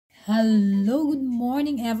Hello, good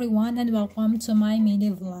morning everyone and welcome to my mini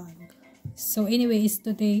vlog. So anyways,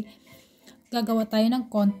 today gagawa tayo ng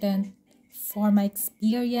content for my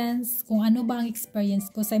experience, kung ano ba ang experience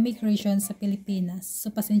ko sa immigration sa Pilipinas.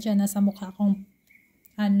 So pasensya na sa mukha kong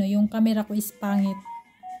yung camera ko is pangit.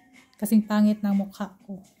 Kasing pangit ng mukha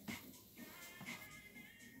ko.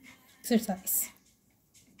 Exercise.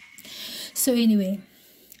 So anyway,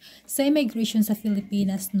 sa immigration sa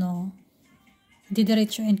Pilipinas,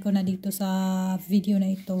 didiretsuin ko na dito sa video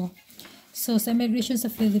na ito. So sa immigration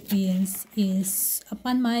sa Philippines is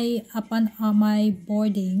upon my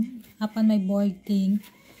boarding,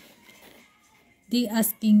 they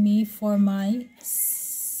asking me for my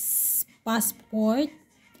passport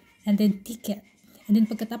and then ticket. And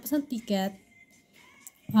then pagkatapos ng ticket,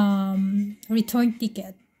 return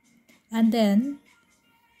ticket. And then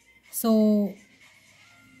so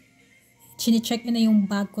chine-check na yung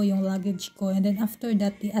bag ko, yung luggage ko. And then after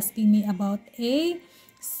that, they asking me about a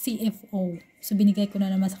CFO. So binigay ko na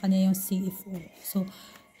naman sa kanya yung CFO. So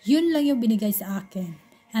yun lang yung binigay sa akin.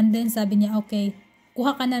 And then sabi niya, okay,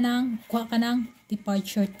 kuha ka ng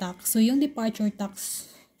departure tax. So yung departure tax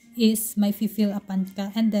is may fill upan ka.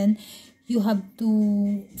 And then you have to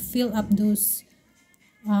fill up those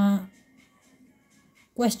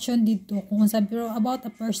question dito. Kung sabi, pero about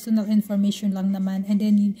a personal information lang naman.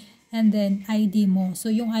 And then ID mo. So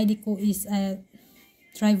yung ID ko is a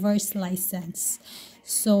driver's license.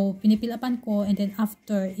 So pinipilapan ko, and then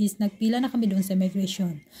after is nagpila na kami doon sa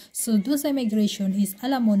immigration. So doon sa immigration is,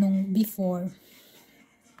 alam mo, nung before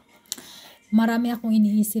marami akong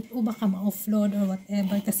iniisip, baka ma-offload or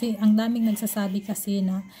whatever, kasi ang daming nagsasabi kasi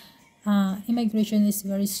na immigration is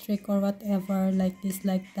very strict or whatever, like this,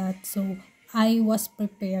 like that. So I was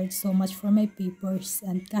prepared so much for my papers,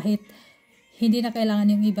 and kahit hindi na kailangan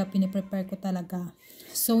yung iba, piniprepare ko talaga.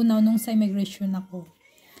 So now, nung sa immigration ako,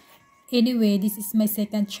 anyway, this is my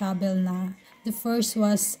second travel na. The first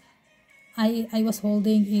was, I was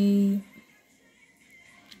holding a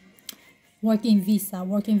working visa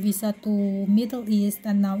to Middle East,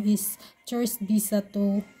 and now is tourist visa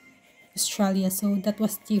to Australia. So that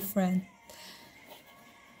was different.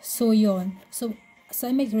 So yon. So sa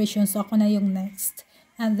immigration, so ako na yung next.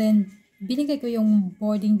 And then binigay ko yung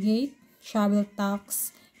boarding gate, travel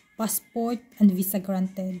tax, passport, and visa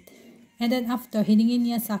granted. And then after, hiningin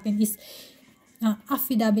niya sa akin is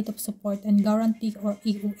affidavit of support and guarantee or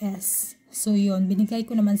EUS. So yun, binigay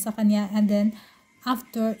ko naman sa kanya. And then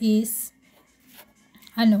after is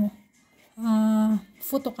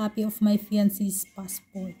photocopy of my fiance's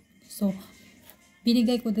passport. So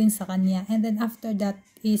binigay ko din sa kanya. And then after that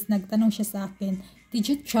is nagtanong siya sa akin, did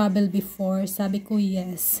you travel before? Sabi ko,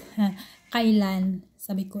 yes. Kailan?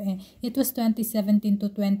 Sabi ko, it was 2017 to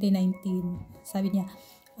 2019. Sabi niya,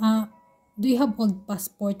 do you have old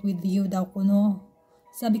passport with you daw ko, no?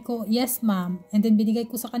 Sabi ko, yes ma'am. And then binigay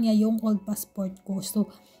ko sa kanya yung old passport ko. So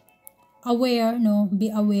be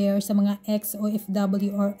aware sa mga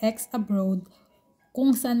ex-OFW or ex-abroad,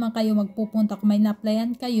 kung saan man kayo magpupunta, kung may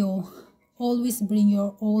na-applyan kayo, always bring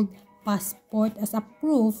your old passport as a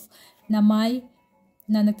proof na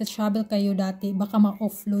nagta-travel kayo dati, baka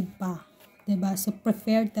ma-offload pa. Diba? So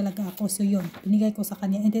prepared talaga ako. So yun, binigay ko sa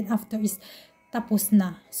kanya. And then after is tapos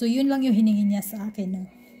na. So yun lang yung hiningi niya sa akin. No?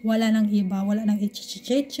 Wala nang iba, wala nang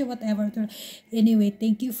ichichichichi, whatever. Anyway,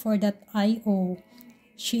 thank you for that IO.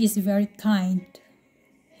 She is very kind.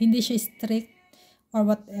 Hindi siya strict or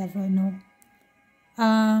whatever, no?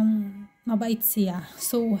 Mabait siya.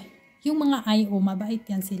 So yung mga IO, mabait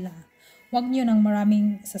yan sila. Huwag nyo nang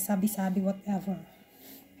maraming sasabi-sabi, whatever.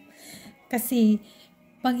 Kasi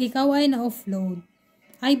pag ikaw ay na-offload,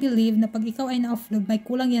 I believe na pag ikaw ay na-offload, may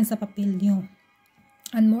kulang yan sa papel nyo.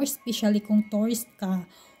 And more especially kung tourist ka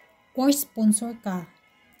or sponsor ka,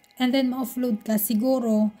 and then ma-offload ka,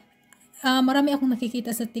 siguro, marami akong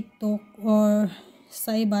nakikita sa TikTok or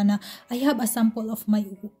sa iba na, I have a sample of my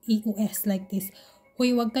EUS like this.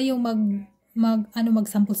 Hoy, wag kayong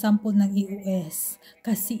magsample-sample ng EUS.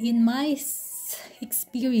 Kasi in my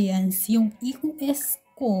experience, yung EUS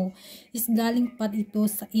ko is galing pa dito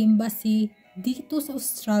sa embassy dito sa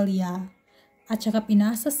Australia, at saka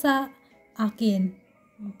pinasa sa akin,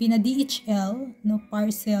 pina-DHL, no,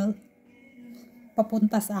 parcel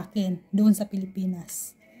papunta sa akin doon sa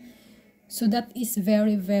Pilipinas. So that is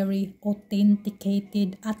very very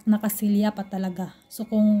authenticated at nakasilya pa talaga. So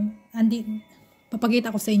kung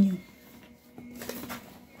papakita ko sa inyo.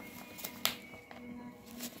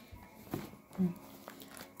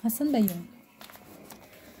 Asan ba yun?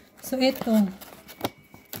 So ito.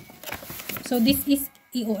 So this is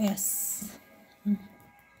EOS.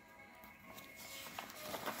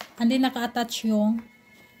 And then naka-attach yung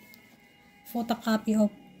photocopy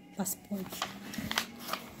of passport.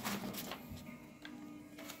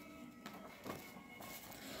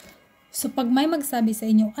 So, pag may magsabi sa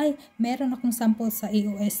inyo, ay, meron akong sample sa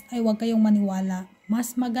EOS, ay huwag kayong maniwala.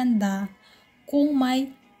 Mas maganda kung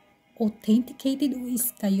may authenticated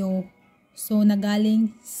OS kayo. So,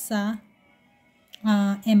 nagaling sa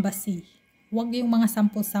embassy. Huwag yung mga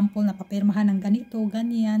sample-sample na papirmahan ng ganito,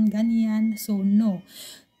 ganyan, ganyan. So, no.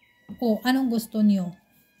 O, anong gusto nyo?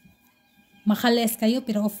 Makales kayo,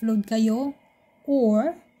 pero offload kayo?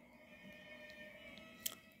 Or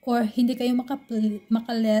hindi kayo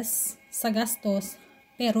makales sa gastos,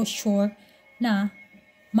 pero sure na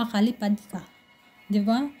makalipad ka.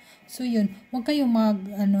 Diba? So, yun. Huwag kayo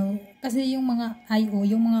kasi yung mga IO,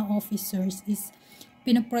 yung mga officers is,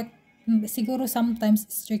 siguro sometimes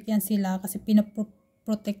strict yan sila kasi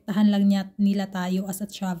pinaprotektahan lang nila tayo as a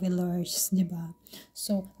travelers. Diba?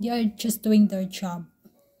 So, they are just doing their job.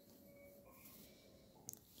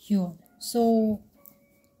 Yun. So,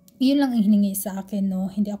 yun lang ang hiningi sa akin,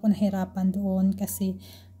 no? Hindi ako nahirapan doon kasi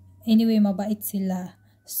anyway, mabait sila.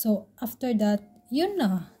 So, after that, yun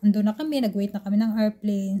na. Ando na kami, nag-wait na kami ng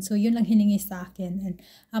airplane. So, yun lang hiningi sa akin. And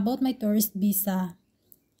about my tourist visa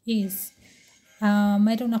is,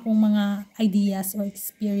 mayroon akong mga ideas or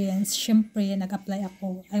experience. Syempre, nag-apply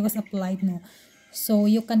ako. I was applied, no? So,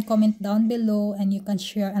 you can comment down below and you can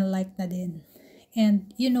share and like na din.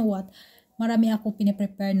 And, you know what? Marami ako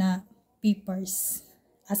piniprepare na papers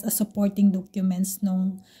as a supporting documents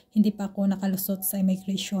nung hindi pa ako nakalusot sa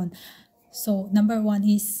immigration. So, number 1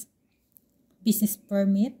 is business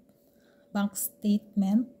permit, bank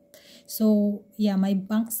statement. So, yeah, may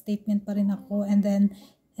bank statement pa rin ako. And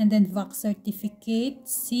then VAC certificate,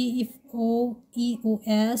 CFO,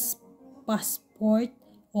 EOS, passport,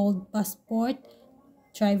 old passport,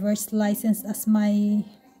 driver's license as my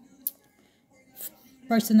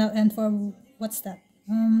personal and for, what's that?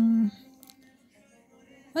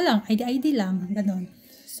 Walang, ID lang, ganun.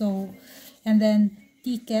 So, and then,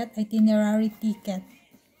 itinerary ticket.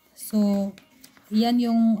 So, yan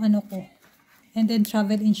yung ko. And then,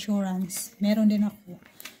 travel insurance. Meron din ako.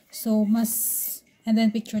 So, and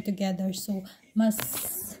then, picture together. So, mas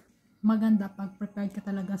maganda pag prepared ka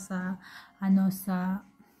talaga sa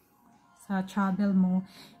travel mo.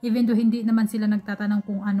 Even though hindi naman sila nagtatanong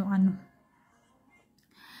kung ano-ano.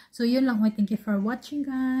 So, yun lang. Thank you for watching,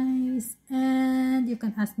 guys. And you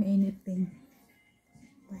can ask me anything.